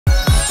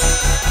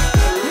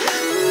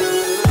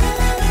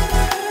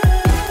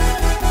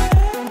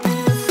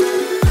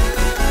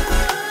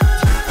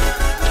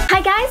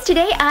guys,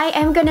 today I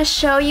am gonna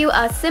show you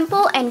a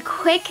simple and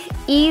quick,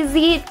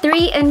 easy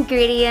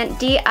 3-ingredient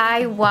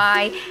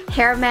DIY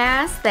hair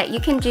mask that you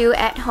can do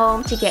at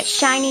home to get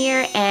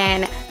shinier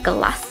and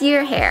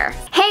glossier hair.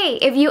 Hey,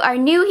 if you are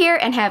new here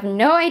and have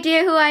no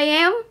idea who I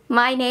am,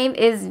 my name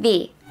is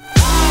V.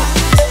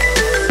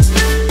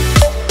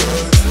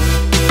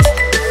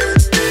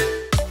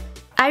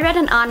 I read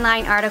an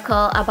online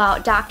article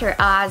about Dr.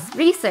 Oz's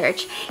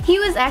research. He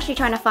was actually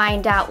trying to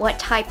find out what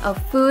type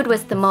of food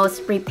was the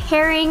most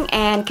repairing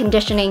and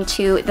conditioning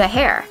to the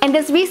hair. And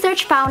this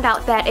research found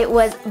out that it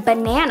was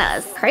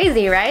bananas.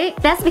 Crazy, right?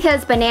 That's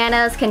because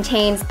bananas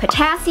contains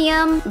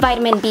potassium,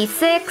 vitamin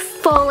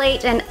B6,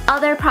 folate, and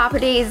other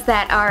properties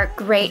that are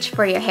great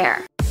for your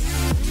hair.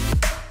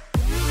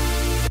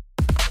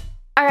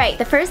 Alright,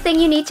 the first thing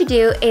you need to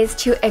do is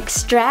to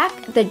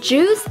extract the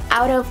juice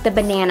out of the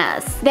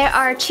bananas. There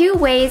are two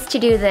ways to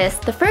do this.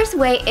 The first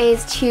way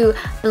is to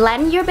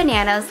blend your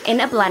bananas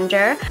in a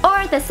blender,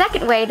 or the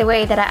second way, the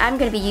way that I'm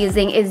going to be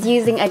using, is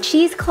using a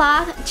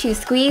cheesecloth to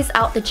squeeze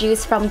out the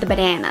juice from the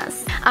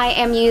bananas. I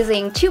am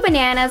using 2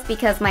 bananas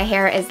because my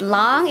hair is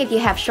long. If you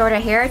have shorter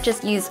hair,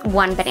 just use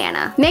 1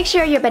 banana. Make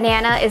sure your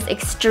banana is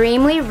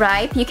extremely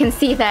ripe. You can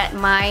see that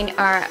mine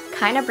are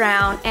kind of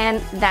brown, and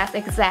that's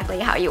exactly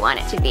how you want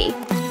it to be.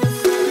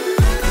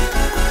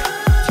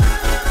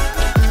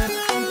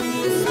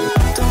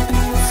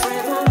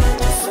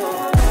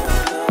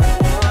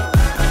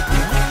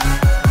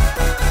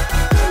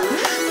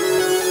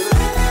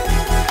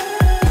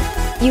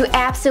 You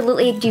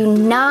absolutely do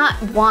not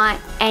want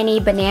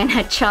any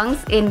banana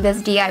chunks in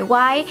this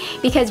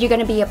DIY because you're going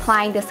to be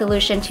applying the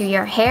solution to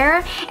your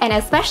hair, and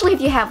especially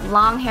if you have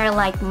long hair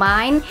like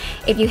mine,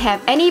 if you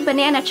have any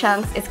banana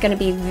chunks, it's going to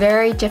be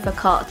very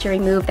difficult to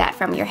remove that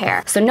from your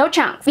hair. So no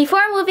chunks.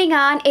 Before moving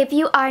on, if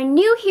you are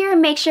new here,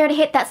 make sure to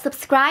hit that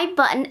subscribe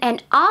button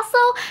and also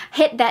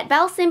hit that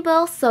bell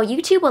symbol so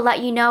YouTube will let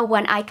you know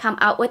when I come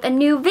out with a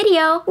new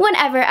video.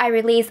 Whenever I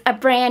release a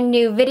brand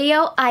new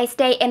video, I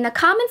stay in the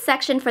comment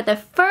section for the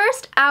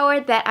first hour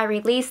that I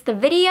release the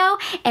video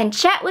and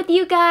chat with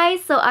you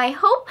guys, so I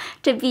hope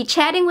to be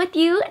chatting with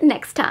you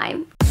next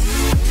time.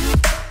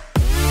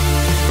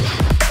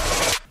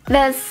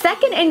 The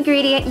second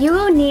ingredient you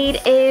will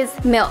need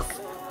is milk.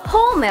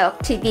 Whole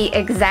milk to be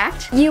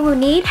exact. You will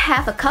need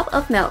half a cup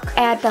of milk.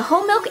 Add the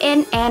whole milk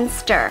in and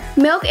stir.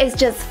 Milk is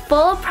just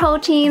full of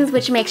proteins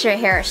which makes your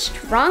hair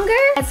stronger,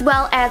 as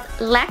well as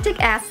lactic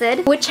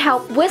acid which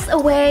help whisk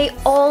away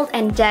old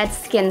and dead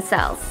skin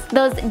cells.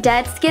 Those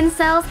dead skin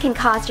cells can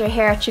cause your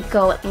hair to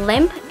go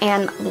limp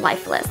and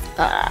lifeless.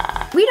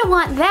 We don't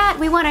want that.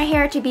 We want our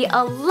hair to be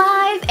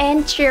alive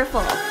and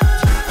cheerful.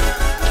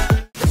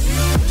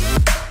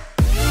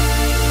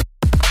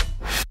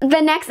 The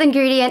next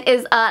ingredient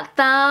is a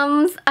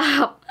thumbs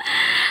up.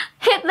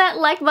 Hit that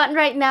like button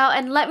right now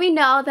and let me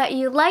know that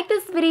you like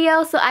this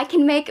video so I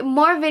can make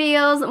more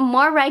videos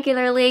more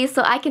regularly,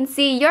 so I can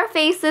see your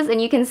faces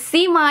and you can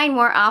see mine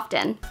more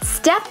often.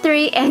 Step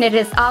 3, and it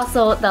is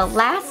also the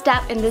last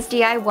step in this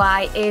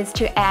DIY, is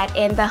to add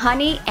in the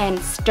honey and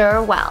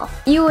stir well.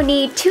 You will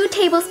need 2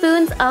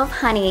 tablespoons of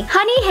honey.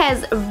 Honey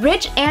has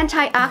rich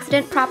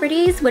antioxidant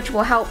properties which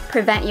will help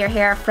prevent your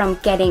hair from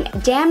getting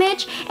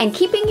damaged and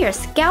keeping your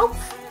scalp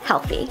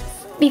healthy.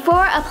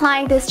 Before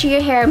applying this to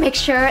your hair, make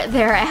sure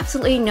there are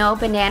absolutely no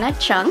banana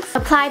chunks.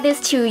 Apply this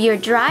to your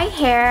dry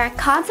hair,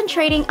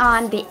 concentrating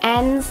on the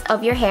ends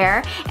of your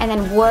hair, and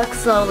then work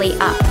slowly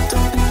up.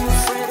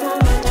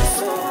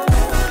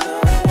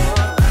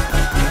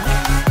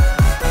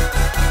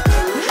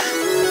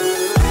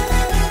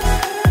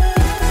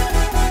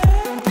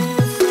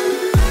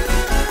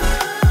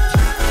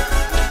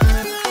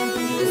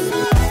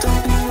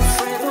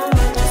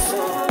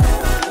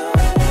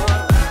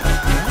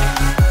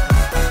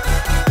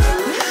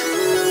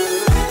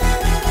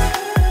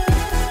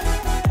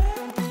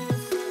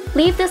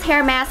 Leave this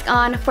hair mask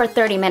on for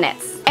 30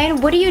 minutes.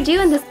 And what do you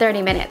do in this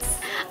 30 minutes?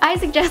 I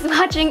suggest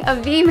watching a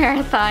V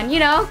marathon. You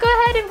know,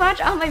 go ahead and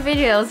watch all my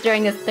videos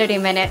during this 30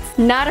 minutes.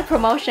 Not a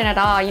promotion at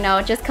all, you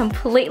know, just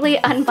completely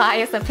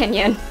unbiased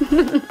opinion.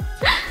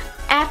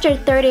 After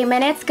 30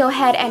 minutes, go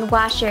ahead and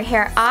wash your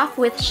hair off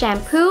with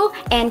shampoo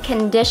and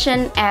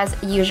condition as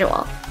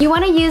usual. You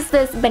want to use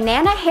this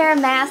banana hair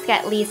mask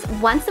at least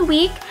once a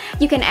week.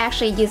 You can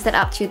actually use it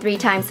up to 3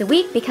 times a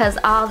week because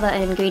all the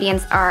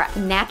ingredients are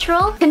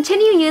natural.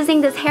 Continue using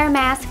this hair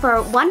mask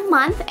for 1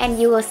 month and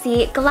you will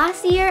see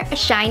glossier,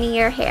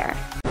 shinier hair.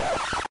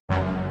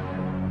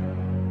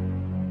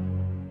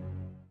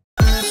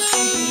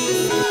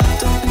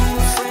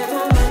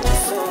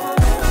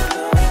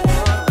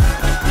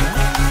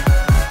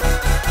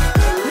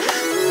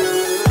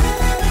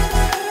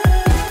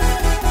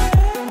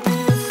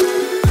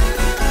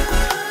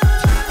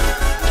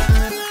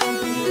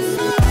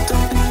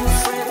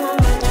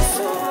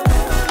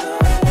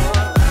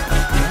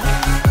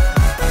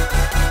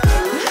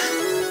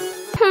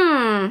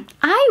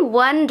 I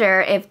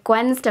wonder if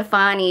Gwen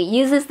Stefani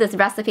uses this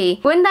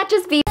recipe. Wouldn't that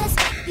just be...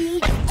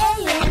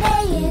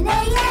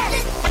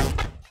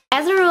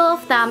 As a rule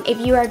of thumb, if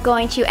you are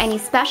going to any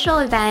special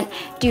event,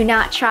 do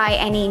not try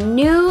any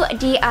new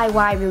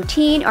DIY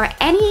routine or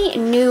any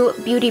new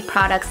beauty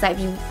products that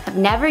you have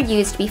never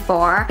used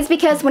before. It's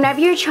because whenever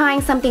you're trying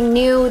something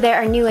new, there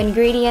are new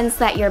ingredients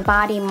that your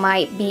body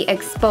might be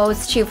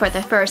exposed to for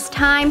the first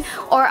time,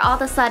 or all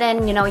of a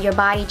sudden, you know, your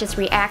body just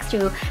reacts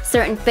to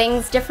certain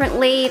things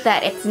differently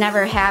that it's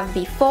never have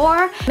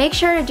before. Make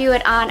sure to do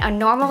it on a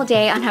normal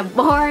day, on a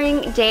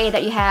boring day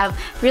that you have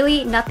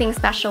really nothing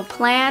special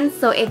planned.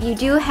 So if you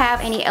do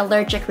have any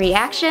allergic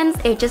reactions,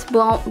 it just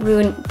won't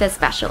ruin the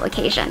special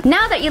occasion.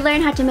 Now that you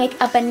learn how to make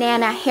a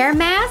banana hair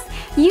mask,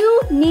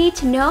 you need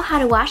to know how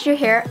to wash your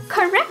hair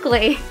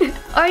correctly.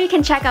 Or you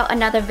can check out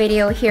another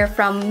video here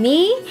from me,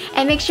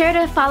 and make sure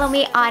to follow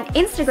me on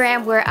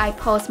Instagram where I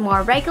post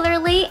more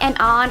regularly, and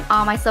on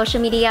all my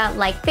social media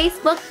like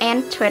Facebook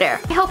and Twitter.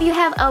 I hope you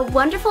have a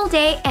wonderful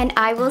day, and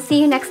I will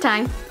see you next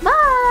time. Bye!